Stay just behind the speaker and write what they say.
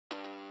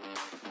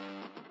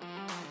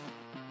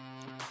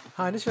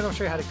Hi, in this video I'll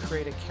show you how to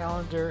create a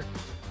calendar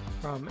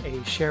from a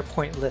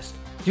SharePoint list.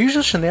 The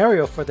usual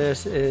scenario for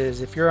this is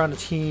if you're on a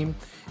team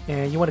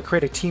and you want to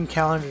create a team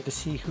calendar to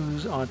see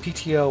who's on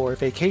PTO or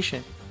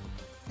vacation.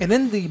 And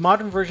in the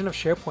modern version of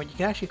SharePoint, you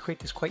can actually create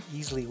this quite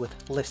easily with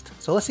list.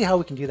 So let's see how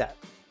we can do that.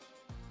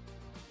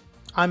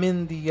 I'm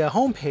in the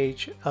home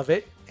page of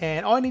it,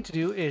 and all I need to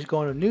do is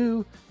go into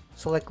New,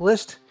 select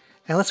List,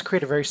 and let's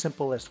create a very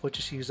simple list. We'll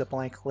just use a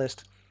blank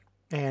list,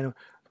 and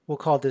we'll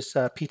call this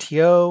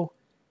PTO.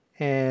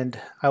 And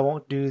I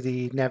won't do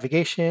the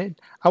navigation.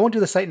 I won't do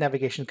the site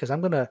navigation because I'm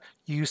going to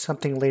use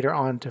something later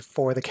on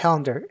for the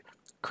calendar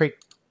create.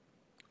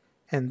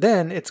 And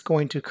then it's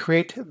going to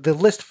create the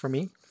list for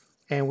me.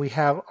 And we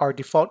have our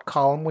default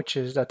column, which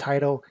is a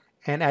title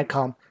and add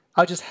column.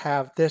 I'll just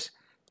have this,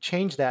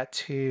 change that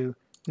to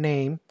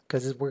name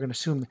because we're going to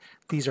assume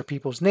these are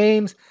people's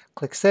names.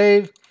 Click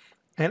Save,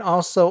 and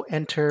also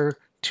enter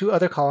two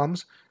other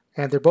columns.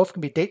 And they're both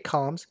going to be date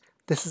columns.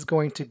 This is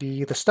going to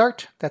be the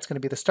start. That's going to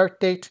be the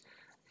start date.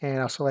 And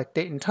I'll select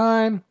date and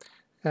time.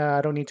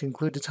 I don't need to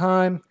include the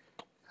time.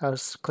 I'll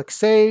just click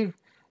Save.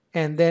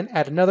 And then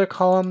add another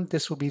column.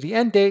 This will be the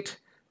end date.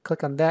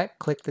 Click on that.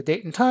 Click the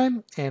date and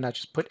time. And I'll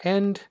just put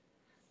end.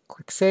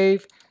 Click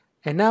Save.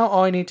 And now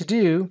all I need to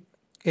do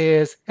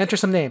is enter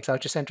some names. I'll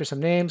just enter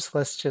some names.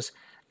 Let's just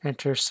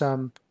enter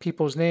some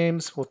people's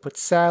names. We'll put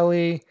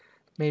Sally.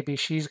 Maybe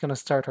she's going to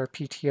start her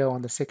PTO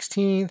on the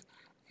 16th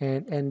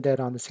and end that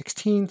on the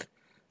 16th.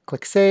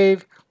 Click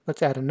Save.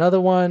 Let's add another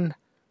one.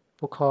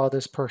 We'll call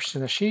this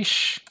person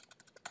Ashish.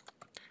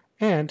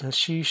 And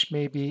Ashish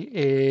maybe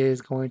is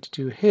going to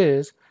do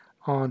his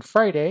on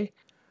Friday.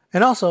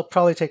 And also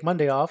probably take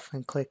Monday off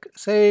and click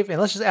Save. And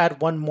let's just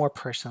add one more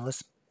person.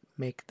 Let's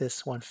make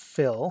this one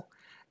Phil.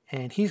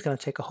 And he's going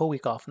to take a whole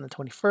week off on the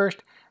 21st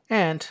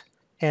and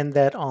end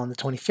that on the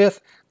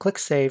 25th. Click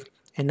Save.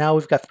 And now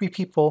we've got 3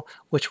 people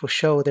which will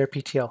show their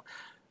PTO.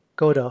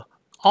 Go to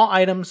All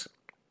Items.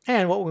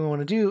 And what we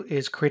want to do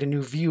is create a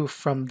new view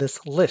from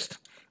this list.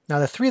 Now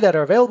the 3 that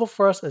are available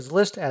for us is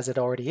List, as it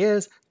already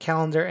is,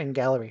 Calendar, and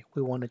Gallery.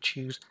 We want to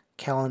choose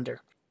Calendar.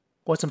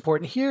 What's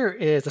important here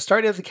is the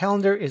start date of the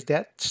calendar is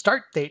that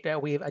start date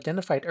that we've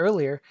identified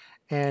earlier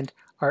and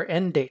our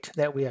end date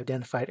that we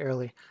identified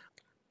early.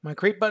 My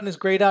Create button is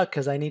grayed out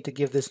because I need to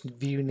give this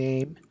view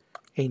name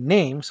a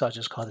name, so I'll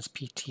just call this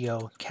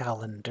PTO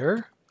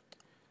Calendar.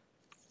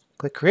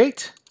 Click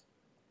Create,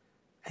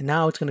 and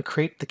now it's going to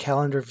create the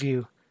calendar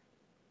view.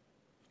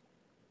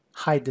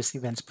 Hide this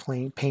events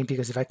pane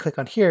because if I click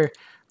on here,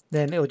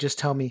 then it will just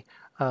tell me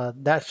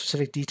that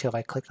specific detail. If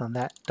I click on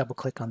that, double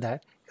click on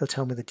that, it'll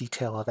tell me the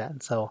detail of that.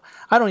 And so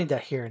I don't need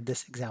that here in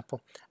this example.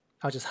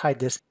 I'll just hide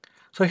this.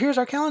 So here's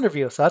our calendar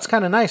view. So that's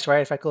kind of nice,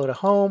 right? If I go to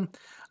Home,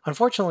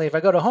 unfortunately, if I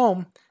go to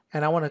Home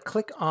and I want to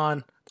click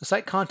on the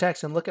site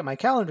contacts and look at my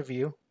calendar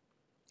view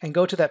and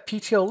go to that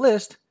PTO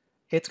list,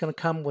 it's going to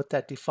come with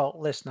that default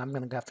list. And I'm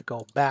going to have to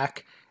go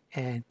back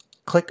and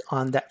click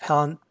on that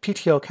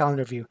PTO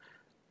calendar view.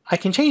 I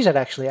can change that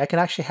actually. I can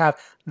actually have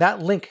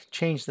that link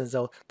changed.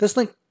 So this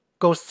link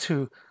goes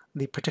to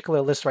the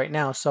particular list right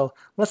now. So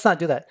let's not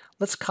do that.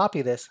 Let's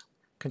copy this.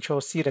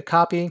 Control C to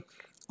copy.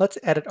 Let's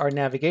edit our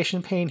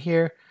navigation pane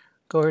here.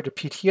 Go here to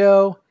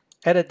PTO,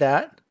 edit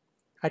that.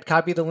 I'd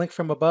copy the link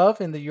from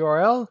above in the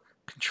URL.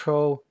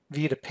 Control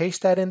V to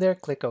paste that in there.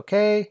 Click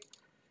OK.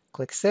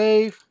 Click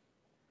Save.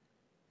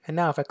 And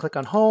now if I click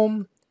on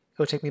Home, it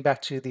will take me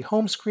back to the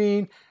home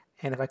screen.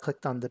 And if I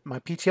clicked on my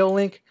PTO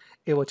link,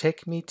 it will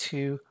take me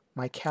to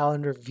my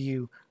calendar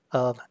view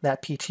of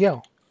that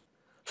PTO.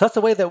 So that's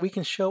the way that we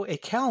can show a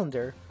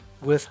calendar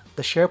with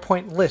the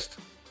SharePoint list.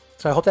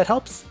 So I hope that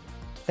helps.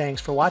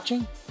 Thanks for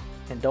watching,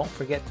 and don't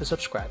forget to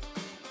subscribe.